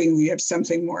of hoping we have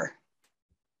something more.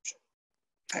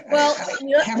 Well,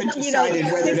 I haven't decided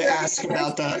whether to ask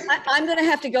about that. I'm going to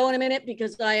have to go in a minute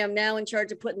because I am now in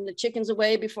charge of putting the chickens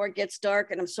away before it gets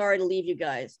dark, and I'm sorry to leave you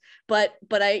guys. But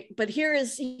here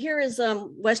is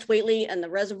West Whately and the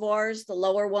reservoirs, the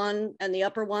lower one and the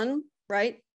upper one,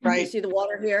 right? Right. You see the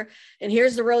water here, and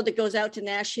here's the road that goes out to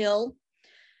Nash Hill.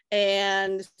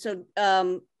 And so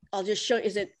I'll just show.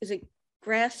 Is it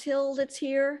Grass Hill that's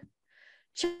here?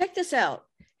 Check this out.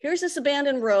 Here's this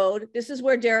abandoned road. This is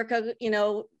where Derica,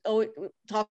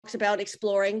 talks about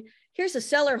exploring. Here's a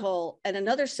cellar hole and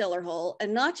another cellar hole,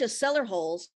 and not just cellar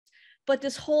holes, but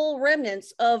this whole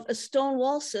remnants of a stone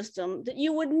wall system that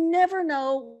you would never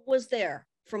know was there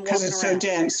from walking around. Because it's so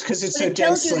dense, because it's so it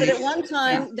tells densely. you that at one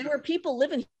time there were people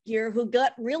living here who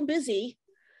got real busy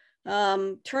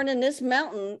turning this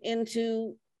mountain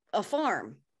into a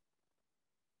farm.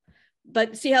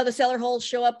 But see how the cellar holes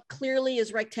show up clearly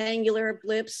as rectangular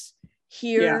blips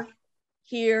here,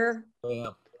 here.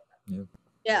 Oh, yeah.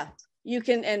 Yeah, you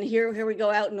can, and here we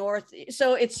go out north.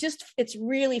 So it's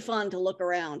really fun to look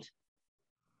around.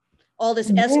 All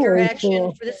this esker action,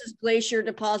 cool. this is glacier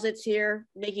deposits here,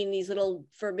 making these little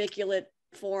vermiculate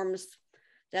forms.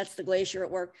 That's the glacier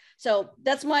at work. So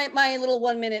that's my little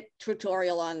 1-minute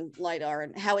tutorial on LiDAR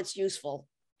and how it's useful.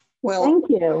 Well,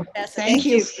 Thank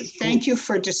you. Thank you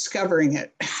for discovering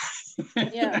it.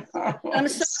 Yeah. I'm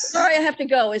sorry I have to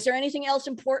go. Is there anything else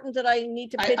important that I need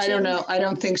to pitch I don't know. I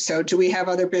don't think so. Do we have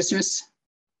other business?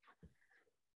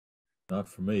 Not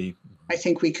for me. I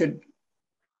think we could.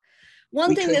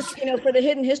 One thing that's, for the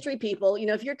hidden history people,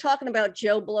 if you're talking about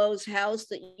Joe Blow's house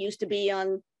that used to be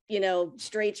on,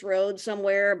 Straits Road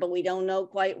somewhere, but we don't know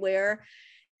quite where,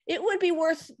 it would be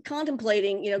worth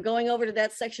contemplating, going over to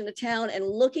that section of town and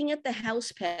looking at the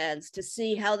house pads to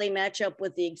see how they match up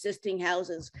with the existing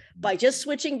houses by just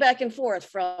switching back and forth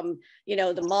from,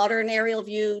 the modern aerial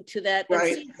view to that.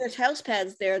 Right. And see if there's house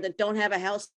pads there that don't have a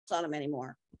house on them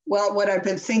anymore. Well, what I've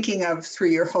been thinking of through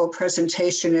your whole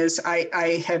presentation is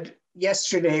I had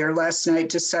yesterday or last night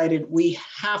decided we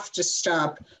have to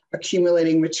stop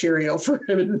accumulating material for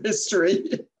hidden history.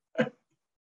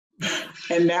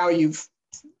 And now you've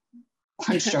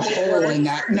punched a hole in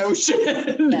that notion.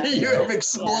 You have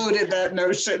exploded that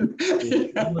notion.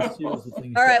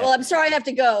 All right. Well, I'm sorry I have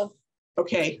to go.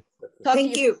 Okay.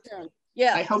 Thank you. Soon.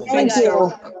 Yeah. I hope Thank things you.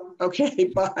 go. Okay.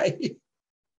 Bye.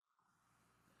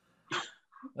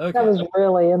 Okay. That was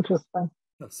really interesting.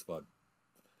 That's fun.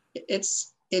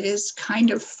 It is kind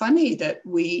of funny that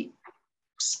we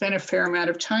spent a fair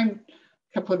amount of time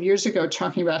a couple of years ago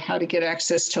talking about how to get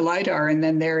access to LiDAR, and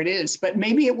then there it is. But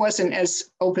maybe it wasn't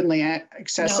as openly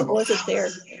accessible. No, it wasn't there.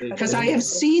 Because I have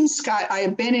seen Scott, I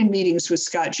have been in meetings with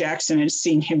Scott Jackson and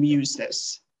seen him use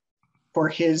this for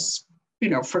his,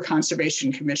 for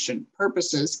Conservation Commission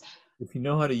purposes. If you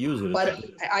know how to use it. But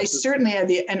I certainly had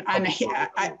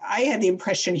I had the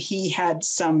impression he had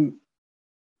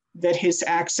that his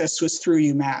access was through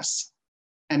UMass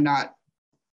and not.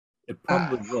 It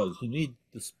probably was.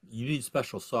 You need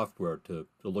special software to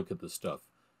look at this stuff,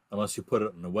 unless you put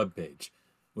it on a web page,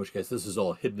 in which case this is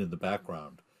all hidden in the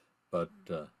background. But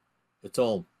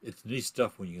it's neat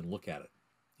stuff when you can look at it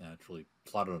and actually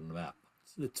plot it on the map.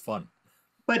 It's fun.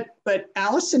 But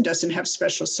Allison doesn't have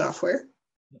special software.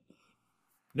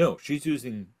 No, she's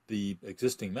using the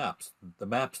existing maps, the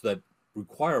maps that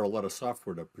require a lot of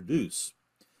software to produce,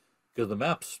 because the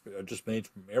maps are just made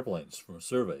from airplanes, from a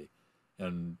survey,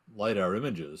 and LiDAR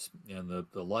images, and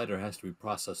the LiDAR has to be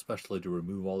processed specially to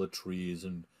remove all the trees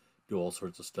and do all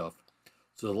sorts of stuff.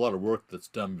 So there's a lot of work that's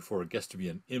done before it gets to be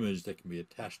an image that can be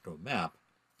attached to a map,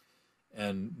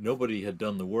 and nobody had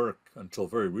done the work until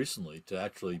very recently to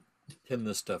actually pin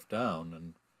this stuff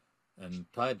down and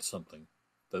tie it to something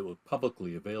that was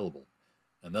publicly available,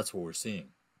 and that's what we're seeing.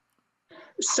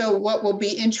 So what will be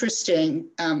interesting,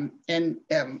 and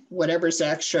whatever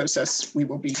Zach shows us, we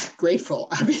will be grateful,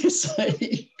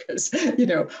 obviously, because,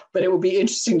 but it will be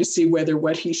interesting to see whether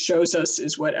what he shows us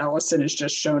is what Allison has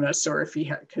just shown us, or if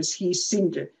because he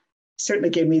certainly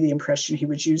gave me the impression he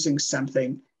was using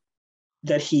something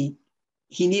that he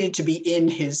needed to be in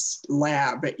his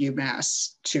lab at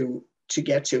UMass to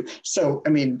get to. So,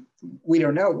 we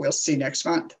don't know. We'll see next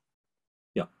month.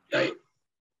 Yeah. Right.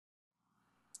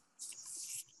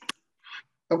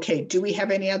 Okay, do we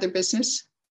have any other business?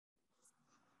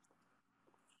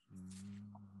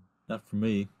 Not for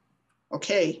me.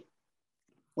 Okay.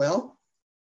 Well,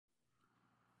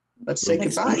 let's say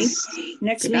Next goodbye. meeting.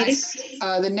 Next Good night.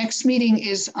 meeting. The next meeting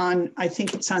is I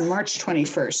think it's on March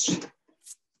 21st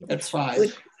at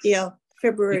 5. Yeah,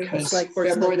 February. Because It's like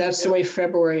February, that's the way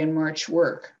February and March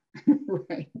work.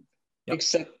 Right. Yep.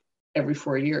 Except every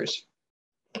 4 years.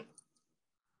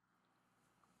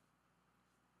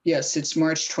 Yes, it's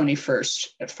March 21st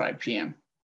at 5 p.m.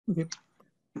 Okay.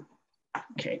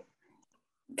 Okay.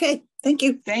 Okay, thank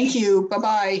you. Thank you.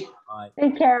 Bye-bye. Bye.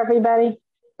 Take care, everybody.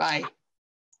 Bye.